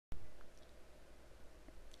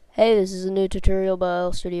Hey, this is a new tutorial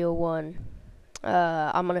by Studio One.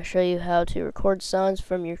 I'm going to show you how to record sounds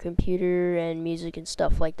from your computer and music and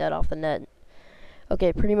stuff like that off the net.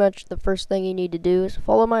 Okay, pretty much the first thing you need to do is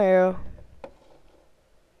follow my arrow.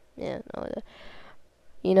 Yeah, not like that.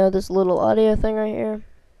 You know this little audio thing right here?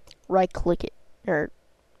 Right click it.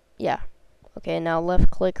 Yeah. Okay, now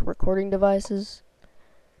left click recording devices.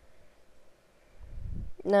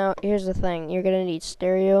 Now, here's the thing. You're going to need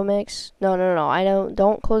stereo mix. No,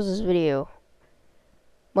 don't close this video.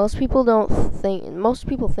 Most people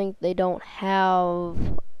think they don't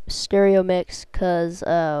have stereo mix because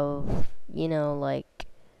of, like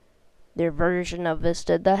their version of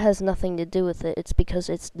Vista. That has nothing to do with it. It's because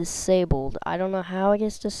it's disabled. I don't know how it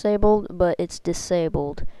gets disabled, but it's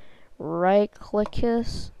disabled. Right click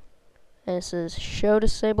this, and it says show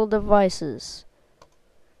disabled devices.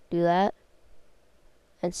 Do that.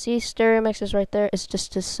 And see, stereo mix is right there. It's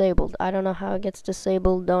just disabled. I don't know how it gets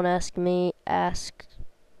disabled. Don't ask me. Ask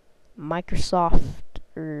Microsoft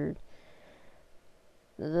or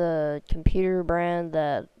the computer brand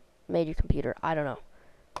that made your computer. I don't know.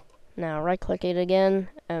 Now right click it again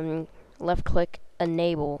and left click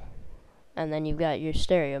enable, and then you've got your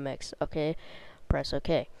stereo mix. Okay, press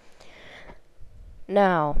OK.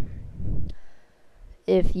 Now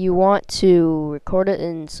if you want to record it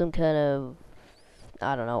in some kind of,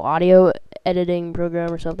 I don't know, audio editing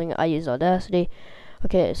program or something, I use Audacity.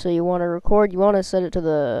 Okay, so you want to record, you want to set it to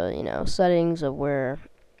the, settings of where,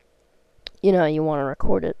 you want to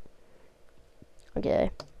record it. Okay,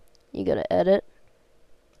 you go to edit,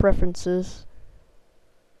 preferences,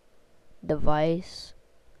 device,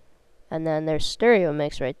 and then there's stereo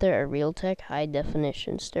mix right there, Realtek high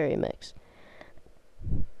definition stereo mix.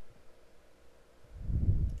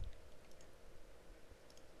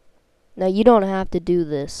 Now you don't have to do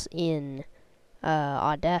this in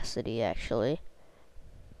Audacity, actually.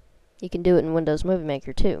 You can do it in Windows Movie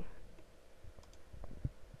Maker too.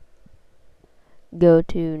 Go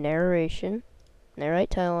to narration, narrate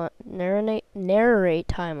timeline.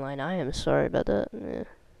 I am sorry about that. Yeah.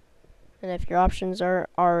 And if your options are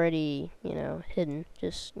already, hidden,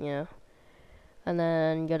 just, and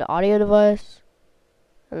then go to audio device,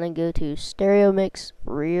 and then go to stereo mix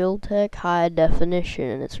Realtek high definition,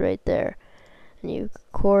 and it's right there. And you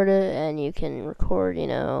record it, and you can record,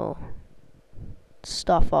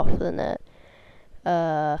 stuff off the net.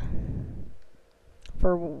 I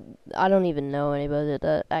don't even know anybody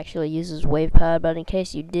that actually uses WavePad, but in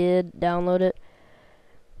case you did download it,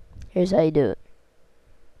 here's how you do it.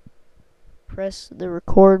 Press the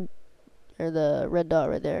record, or the red dot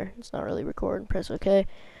right there. It's not really record. Press OK.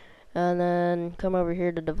 And then come over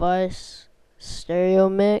here to device, stereo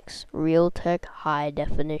mix, Realtek high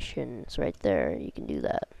definition. It's right there. You can do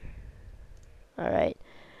that. Alright.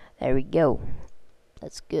 There we go.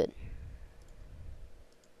 That's good.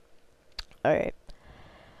 Alright.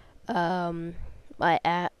 My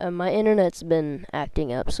internet's been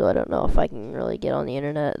acting up, so I don't know if I can really get on the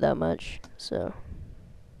internet that much. So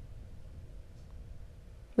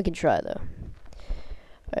we can try though.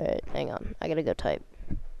 Alright, hang on. I gotta go type.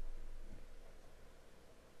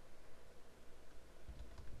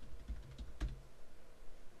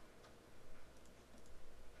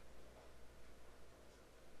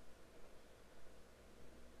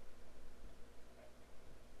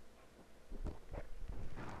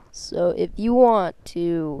 So if you want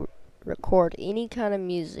to record any kind of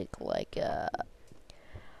music, like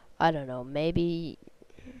I don't know, maybe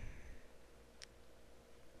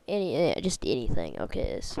just anything.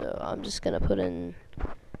 Okay, so I'm just gonna put in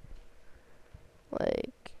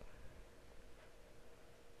like,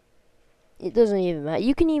 it doesn't even matter.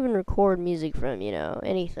 You can even record music from,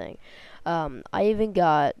 anything. I even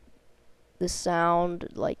got the sound,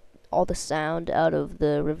 like all the sound out of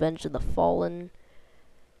the Revenge of the Fallen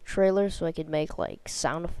trailer, so I could make like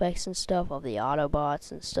sound effects and stuff of the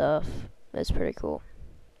Autobots and stuff. That's pretty cool.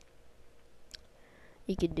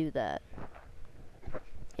 You could do that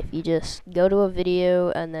if you just go to a video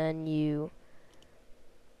and then you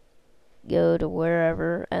go to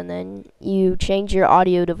wherever and then you change your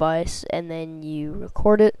audio device and then you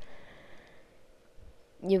record it.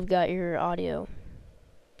 You've got your audio.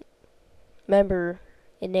 Remember,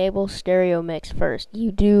 enable stereo mix first.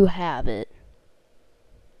 You do have it.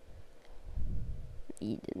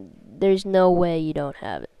 There's no way you don't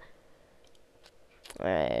have it.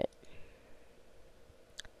 Alright.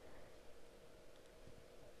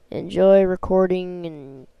 Enjoy recording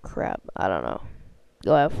and crap. I don't know.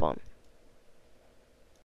 Go have fun.